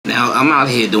Now, I'm out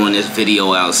here doing this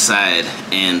video outside,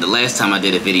 and the last time I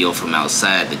did a video from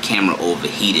outside, the camera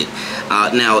overheated.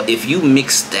 Now, if you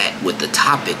mix that with the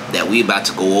topic that we're about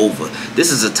to go over,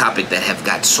 this is a topic that have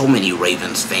got so many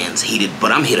Ravens fans heated,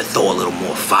 but I'm here to throw a little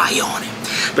more fire on it.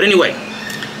 But anyway,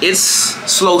 it's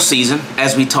slow season,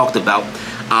 as we talked about,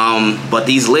 but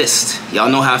these lists, y'all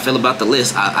know how I feel about the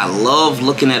list. I love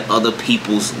looking at other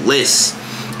people's lists,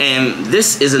 and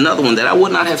this is another one that I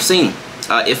would not have seen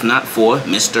if not for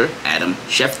Mr. Adam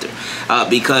Schefter,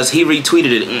 because he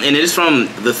retweeted it, and it is from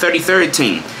the 33rd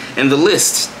team. And the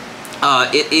list,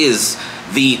 it is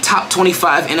the top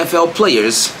 25 NFL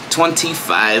players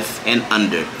 25 and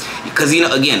under. Because, you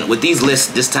know, again, with these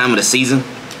lists this time of the season,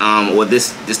 or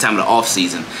this time of the off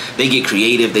season, they get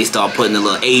creative. They start putting the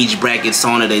little age brackets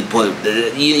on it. They put,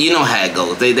 you know how it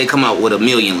goes. They come out with a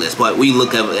million lists, but we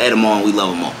look at them all and we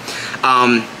love them all.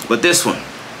 But this one,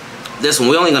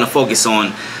 we're only going to focus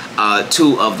on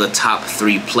 2 of the top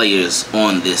 3 players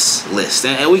on this list.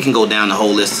 And we can go down the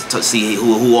whole list to see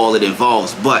who all it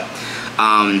involves. But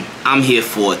I'm here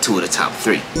for 2 of the top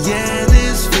 3. Yeah,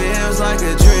 this feels like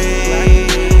a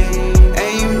dream.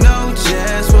 And you know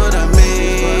just what I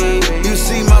mean. You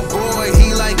see my boy,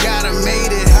 he like gotta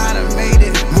made it.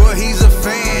 Boy, he's a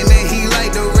fan and he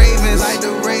like the Ravens.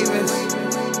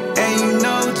 And you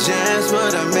know just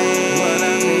what I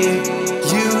mean.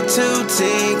 You too,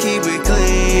 team, keep it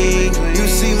clean. You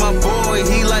see my boy,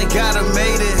 he like gotta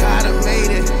made it.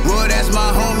 Boy, that's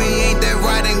my homie, ain't that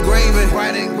right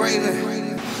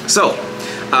engraving. So,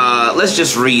 let's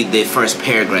just read the first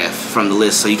paragraph from the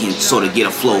list so you can sort of get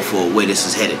a flow for where this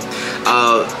is headed.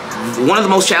 One of the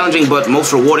most challenging but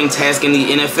most rewarding tasks in the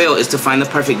NFL is to find the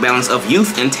perfect balance of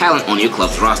youth and talent on your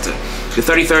club's roster. The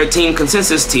 33rd team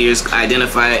consensus tiers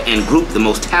identify and group the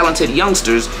most talented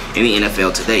youngsters in the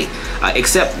NFL today,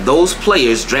 except those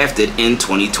players drafted in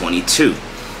 2022.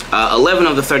 11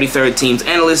 of the 33rd team's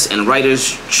analysts and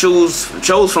writers chose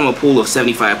from a pool of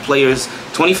 75 players,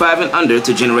 25 and under,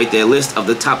 to generate their list of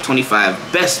the top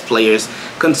 25 best players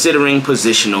considering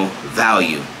positional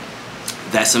value.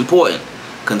 That's important,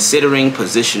 considering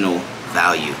positional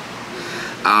value.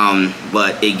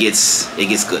 But it gets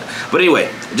good. But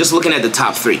anyway, just looking at the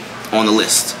top 3 on the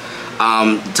list.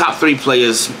 The top 3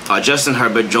 players are Justin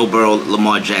Herbert, Joe Burrow,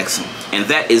 Lamar Jackson. And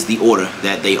that is the order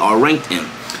that they are ranked in.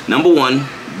 Number 1,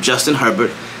 Justin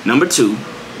Herbert. Number 2,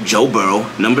 Joe Burrow.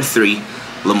 Number 3,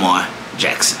 Lamar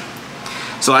Jackson.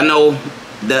 So I know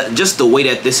that just the way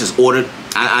that this is ordered,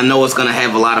 I know it's going to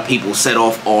have a lot of people set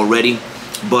off already,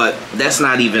 but that's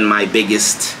not even my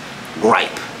biggest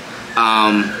gripe.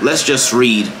 Let's just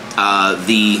read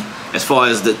as far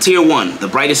as the tier 1, the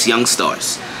brightest young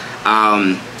stars.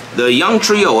 The young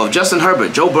trio of Justin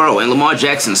Herbert, Joe Burrow, and Lamar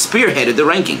Jackson spearheaded the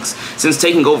rankings. Since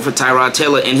taking over for Tyrod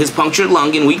Taylor in his punctured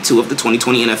lung in Week 2 of the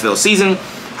 2020 NFL season,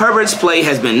 Herbert's play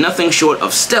has been nothing short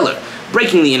of stellar,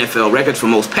 breaking the NFL record for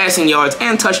most passing yards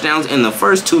and touchdowns in the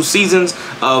first 2 seasons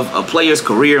of a player's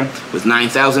career, with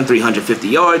 9,350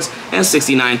 yards and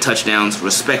 69 touchdowns,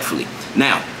 respectively.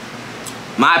 Now,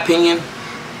 my opinion,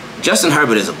 Justin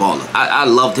Herbert is a baller. I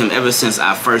loved him ever since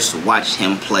I first watched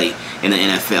him play in the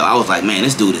NFL. I was like, man,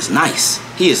 this dude is nice.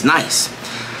 He is nice.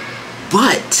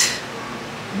 But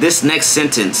this next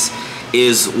sentence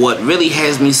is what really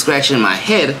has me scratching my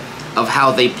head of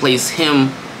how they place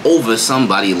him over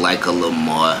somebody like a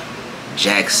Lamar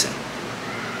Jackson.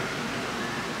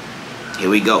 Here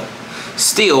we go.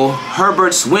 Still,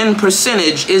 Herbert's win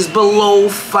percentage is below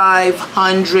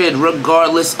 500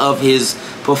 regardless of his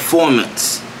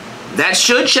performance. That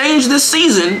should change this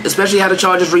season, especially how the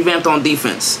Chargers revamped on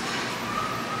defense.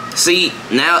 See,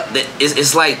 now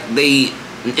it's like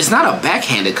it's not a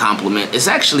backhanded compliment. It's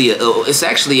actually a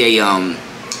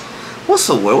what's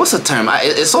the word? What's the term?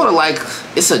 It's sort of like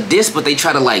it's a diss, but they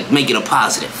try to like make it a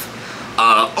positive.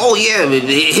 Oh yeah,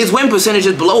 his win percentage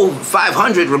is below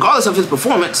 500 regardless of his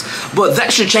performance, but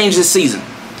that should change this season.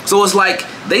 So it's like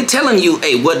they telling you,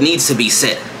 hey, what needs to be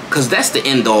said, because that's the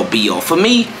end all be all. For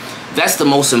me, that's the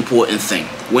most important thing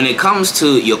when it comes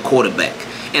to your quarterback.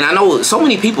 And I know so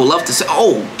many people love to say,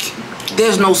 oh,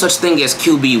 there's no such thing as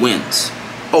QB wins.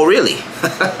 Oh, really?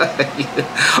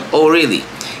 Oh, really?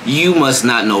 You must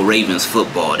not know Ravens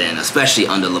football then, especially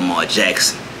under Lamar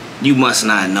Jackson. You must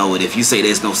not know it if you say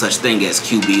there's no such thing as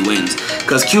QB wins.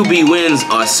 Because QB wins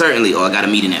are certainly, I got a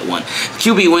meeting at 1.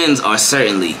 QB wins are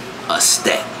certainly a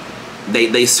stat.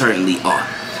 They certainly are.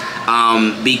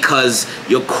 Because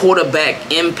your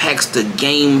quarterback impacts the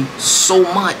game so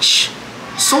much.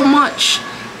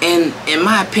 And in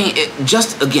my opinion,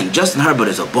 Justin Herbert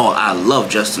is a ball. I love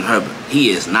Justin Herbert.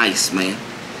 He is nice, man.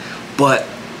 But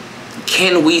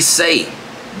can we say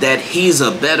that he's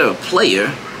a better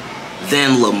player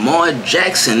than Lamar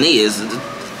Jackson is,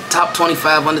 top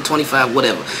 25, under 25,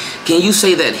 whatever, can you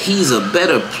say that he's a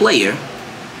better player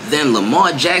than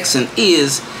Lamar Jackson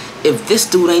is if this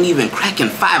dude ain't even cracking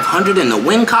 500 in the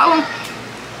win column?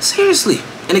 Seriously.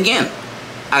 And again,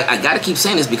 I gotta keep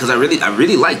saying this because I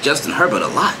really like Justin Herbert a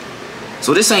lot.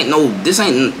 So I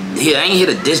ain't here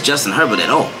to diss Justin Herbert at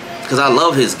all, because I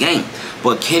love his game.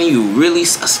 But can you really,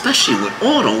 especially with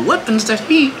all the weapons that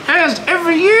he has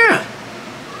every year?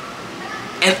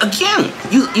 And again,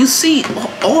 you see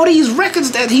all these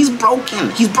records that he's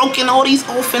broken. He's broken all these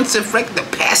offensive records, the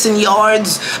passing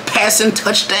yards, passing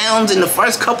touchdowns in the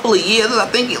first couple of years. I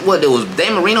think it was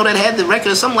Dan Marino that had the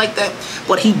record or something like that.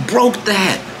 But he broke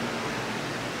that.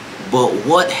 But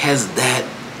what has that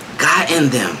gotten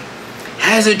them?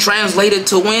 Has it translated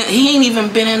to win? He ain't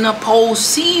even been in the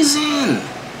postseason.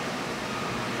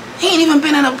 He ain't even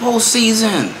been in the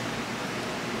postseason.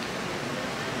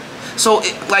 So,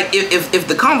 if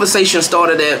the conversation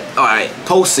started at, all right,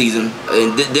 postseason,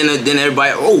 and then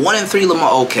everybody, 1-3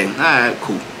 Lamar, okay, all right,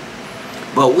 cool.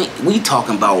 But we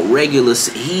talking about regular.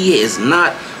 He is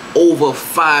not over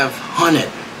 500.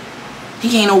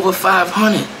 He ain't over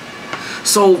 500.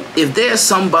 So if there's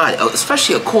somebody,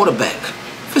 especially a quarterback,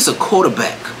 if it's a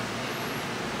quarterback,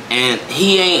 and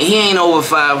he ain't over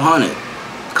 500,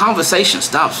 conversation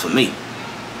stops for me.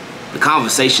 The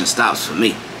conversation stops for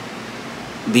me.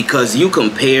 Because you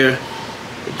compare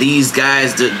these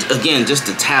guys to, again, just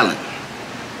the talent.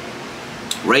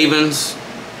 Ravens,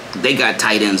 they got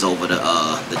tight ends over the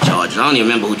Chargers. I don't even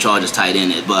remember who Chargers tight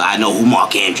end is, but I know who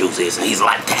Mark Andrews is, and he's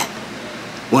like that.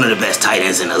 One of the best tight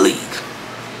ends in the league.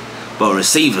 But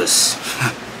receivers,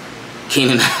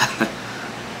 Keenan,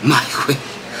 Mike,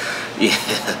 yeah.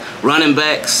 Running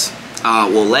backs,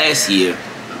 well, last year,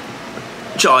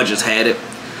 Chargers had it.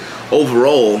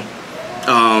 Overall,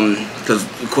 because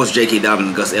of course J.K. Dobbins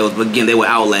and Gus Edwards, but again they were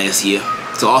out last year.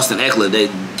 So Austin Eckler,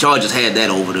 Chargers had that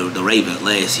over the Ravens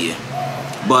last year.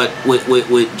 But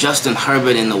with Justin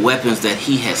Herbert and the weapons that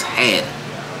he has had,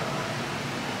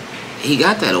 he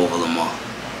got that over Lamar.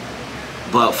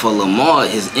 But for Lamar,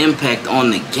 his impact on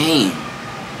the game,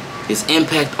 his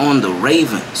impact on the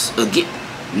Ravens, again,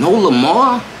 no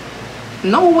Lamar,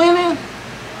 no winning,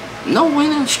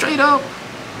 straight up.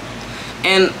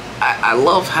 And I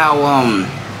love how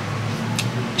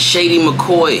Shady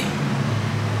McCoy,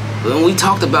 when we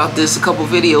talked about this a couple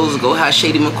videos ago, how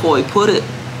Shady McCoy put it,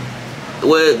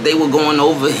 where they were going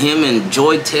over him and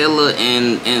Joy Taylor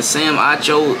and Sam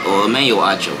Acho, or Emmanuel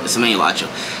Acho. It's Emmanuel Acho.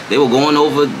 They were going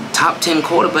over top 10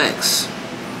 quarterbacks.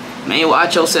 Emmanuel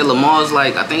Acho said Lamar's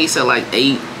like, I think he said like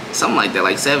 8, something like that,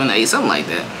 like 7, 8, something like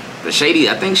that. But Shady,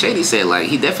 I think Shady said like,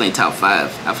 he definitely top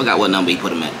 5. I forgot what number he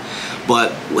put him at.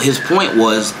 But his point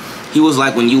was, he was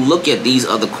like, when you look at these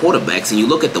other quarterbacks and you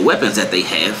look at the weapons that they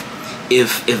have,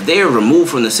 if they're removed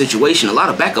from the situation, a lot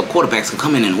of backup quarterbacks can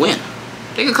come in and win.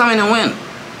 They can come in and win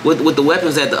with the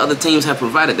weapons that the other teams have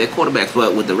provided their quarterbacks.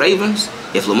 But with the Ravens,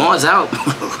 if Lamar's out,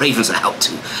 Ravens are out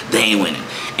too. They ain't winning.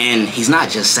 And he's not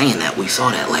just saying that. We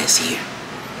saw that last year.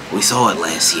 We saw it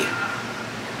last year.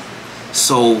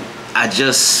 So I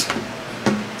just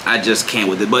can't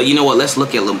with it. But you know what? Let's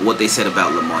look at what they said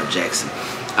about Lamar Jackson.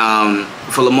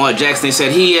 For Lamar Jackson, they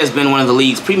said he has been one of the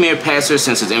league's premier passers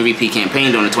since his MVP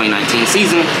campaign during the 2019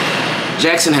 season.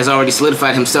 Jackson has already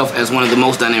solidified himself as one of the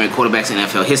most dynamic quarterbacks in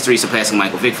NFL history, surpassing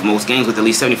Michael Vick for most games with at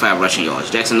least 75 rushing yards.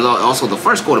 Jackson is also the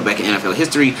first quarterback in NFL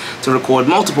history to record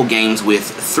multiple games with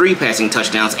 3 passing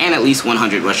touchdowns and at least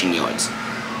 100 rushing yards.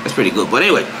 That's pretty good. But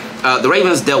anyway, the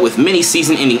Ravens dealt with many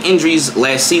season-ending injuries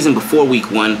last season before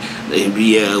Week 1.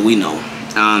 Yeah, we know.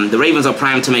 The Ravens are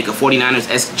primed to make a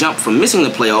 49ers-esque jump from missing the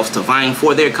playoffs to vying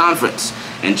for their conference.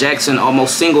 And Jackson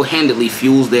almost single-handedly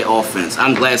fuels their offense.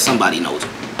 I'm glad somebody knows it.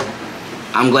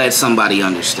 I'm glad somebody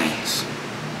understands.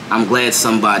 I'm glad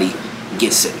somebody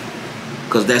gets it.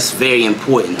 Because that's very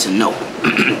important to know.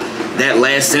 That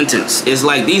last sentence is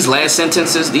like these last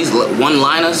sentences, these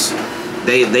one-liners,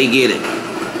 they get it.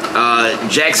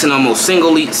 Jackson almost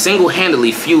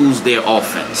single-handedly fuels their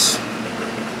offense.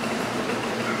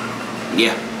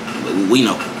 Yeah, we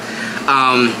know.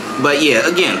 But yeah,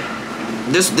 again,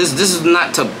 this is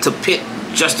not to pit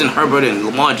Justin Herbert and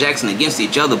Lamar Jackson against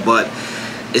each other, but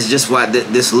it's just why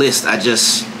this list I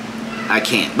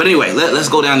can't. But anyway, let's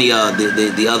go down the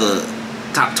other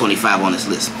top 25 on this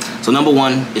list. So number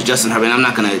 1 is Justin Herbert. I'm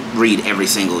not gonna read every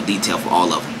single detail for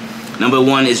all of them. Number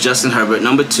 1 is Justin Herbert.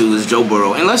 Number 2 is Joe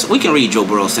Burrow. And we can read Joe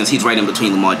Burrow since he's right in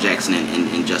between Lamar Jackson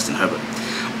and Justin Herbert.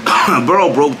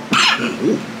 Burrow broke.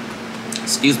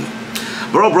 Excuse me.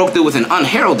 Burrow broke through with an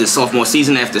unheralded sophomore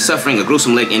season after suffering a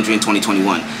gruesome leg injury in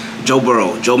 2021. Joe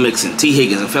Burrow, Joe Mixon, T.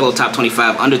 Higgins, and fellow top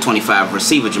 25, under 25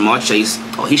 receiver Jamar Chase.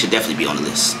 Oh, he should definitely be on the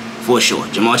list, for sure.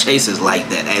 Jamar Chase is like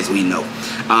that, as we know.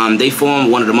 They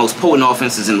formed one of the most potent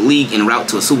offenses in the league en route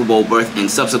to a Super Bowl berth and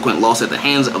subsequent loss at the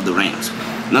hands of the Rams.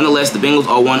 Nonetheless, the Bengals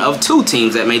are one of 2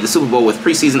 teams that made the Super Bowl with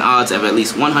preseason odds of at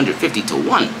least 150 to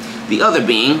 1. The other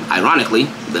being, ironically,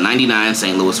 the 99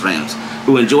 St. Louis Rams,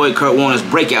 who enjoyed Kurt Warner's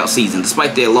breakout season.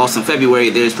 Despite their loss in February,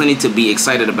 there's plenty to be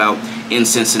excited about in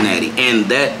Cincinnati, and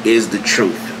that is the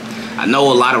truth. I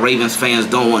know a lot of Ravens fans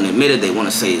don't want to admit it. They want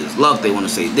to say it's luck. They want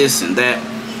to say this and that.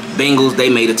 Bengals, they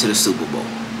made it to the Super Bowl.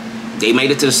 They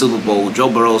made it to the Super Bowl. Joe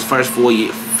Burrow's first full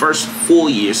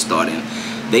year starting.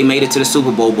 They made it to the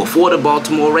Super Bowl before the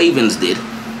Baltimore Ravens did.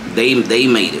 They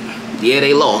made it. Yeah,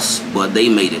 they lost, but they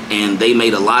made it. And they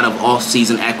made a lot of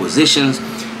off-season acquisitions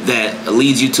that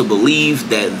leads you to believe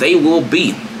that they will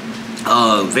be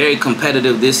very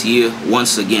competitive this year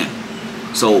once again.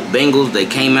 So Bengals, they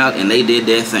came out and they did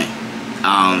their thing.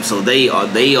 So they are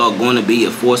going to be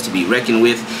a force to be reckoned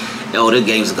with. Oh, the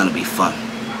games are going to be fun.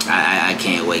 I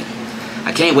can't wait.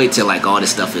 I can't wait till like all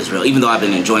this stuff is real. Even though I've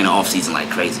been enjoying the off-season like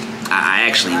crazy. I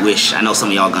actually wish, I know some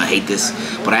of y'all gonna hate this,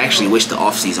 but I actually wish the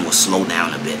off-season would slow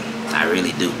down a bit. I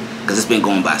really do. Because it's been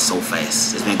going by so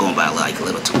fast. It's been going by like a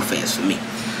little too fast for me.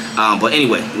 But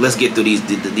anyway, let's get through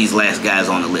these last guys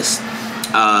on the list.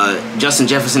 Justin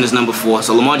Jefferson is number 4.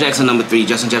 So Lamar Jackson number 3,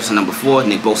 Justin Jefferson number 4,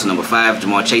 Nick Bosa number 5,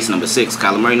 Jamar Chase number 6,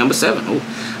 Kyler Murray number 7.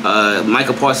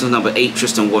 Michael Parsons number 8,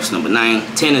 Tristan Wirfs number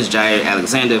 9, 10 is Jair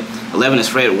Alexander, 11 is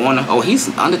Fred Warner. Oh, he's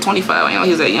under 25. I know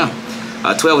he's that young.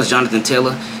 12 is Jonathan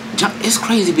Taylor. It's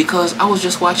crazy because I was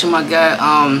just watching my guy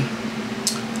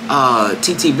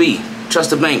TTB, Trust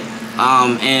the Bank,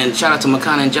 and shout out to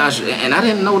McConnell and Josh, and I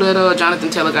didn't know that Jonathan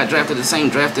Taylor got drafted the same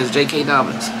draft as J.K.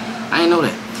 Dobbins. I didn't know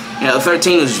that. Yeah,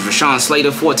 13 is Rashawn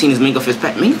Slater, 14 is Minka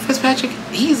Fitzpatrick. Minka Fitzpatrick,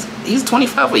 he's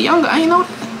 25 or younger. I didn't know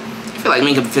that. I feel like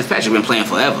Minka Fitzpatrick been playing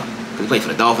forever. He played for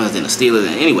the Dolphins, then the Steelers,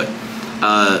 and anyway.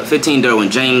 15 Derwin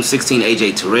James, 16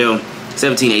 A.J. Terrell,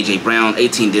 17 A.J. Brown,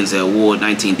 18 Denzel Ward,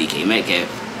 19 D.K. Metcalf.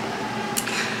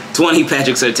 20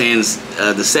 Patrick Surtain's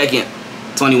the second,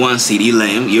 21 C.D.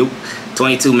 Lamb,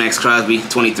 22 Max Crosby,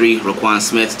 23 Roquan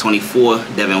Smith, 24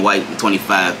 Devin White,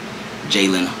 25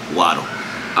 Jalen Waddle.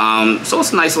 So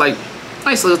it's nice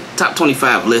little top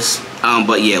 25 list.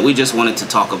 But yeah, we just wanted to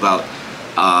talk about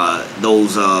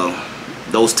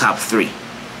those top 3,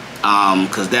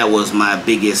 because that was my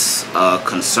biggest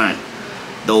concern.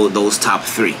 Those top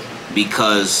 3,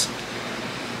 because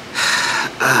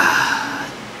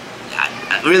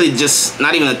really just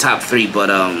not even the top 3, but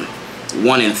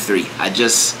 1 and 3. I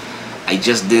just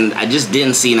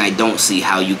didn't see, and I don't see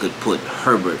how you could put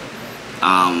Herbert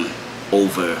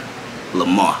over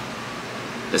Lamar,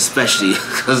 especially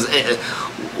because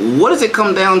what does it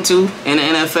come down to in the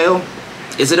NFL?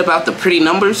 Is it about the pretty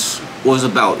numbers or is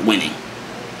it about winning?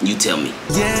 You tell me.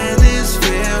 Yeah, this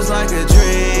feels like a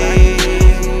dream,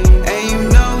 and you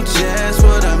know just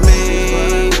what I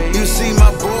mean. You see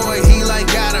my boy, he like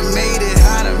gotta made it.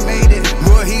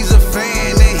 Boy, he's a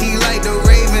fan and he like the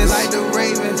Ravens,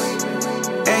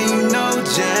 and you know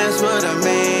just what I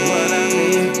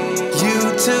mean.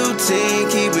 You 2-team,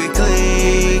 keep it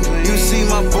clean. You see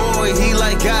my boy, he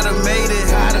like gotta made it.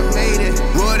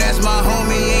 Boy, that's my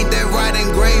homie, ain't that right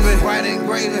engraving.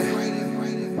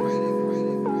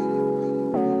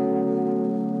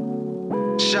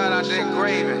 Shout out to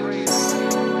Ingravenvids.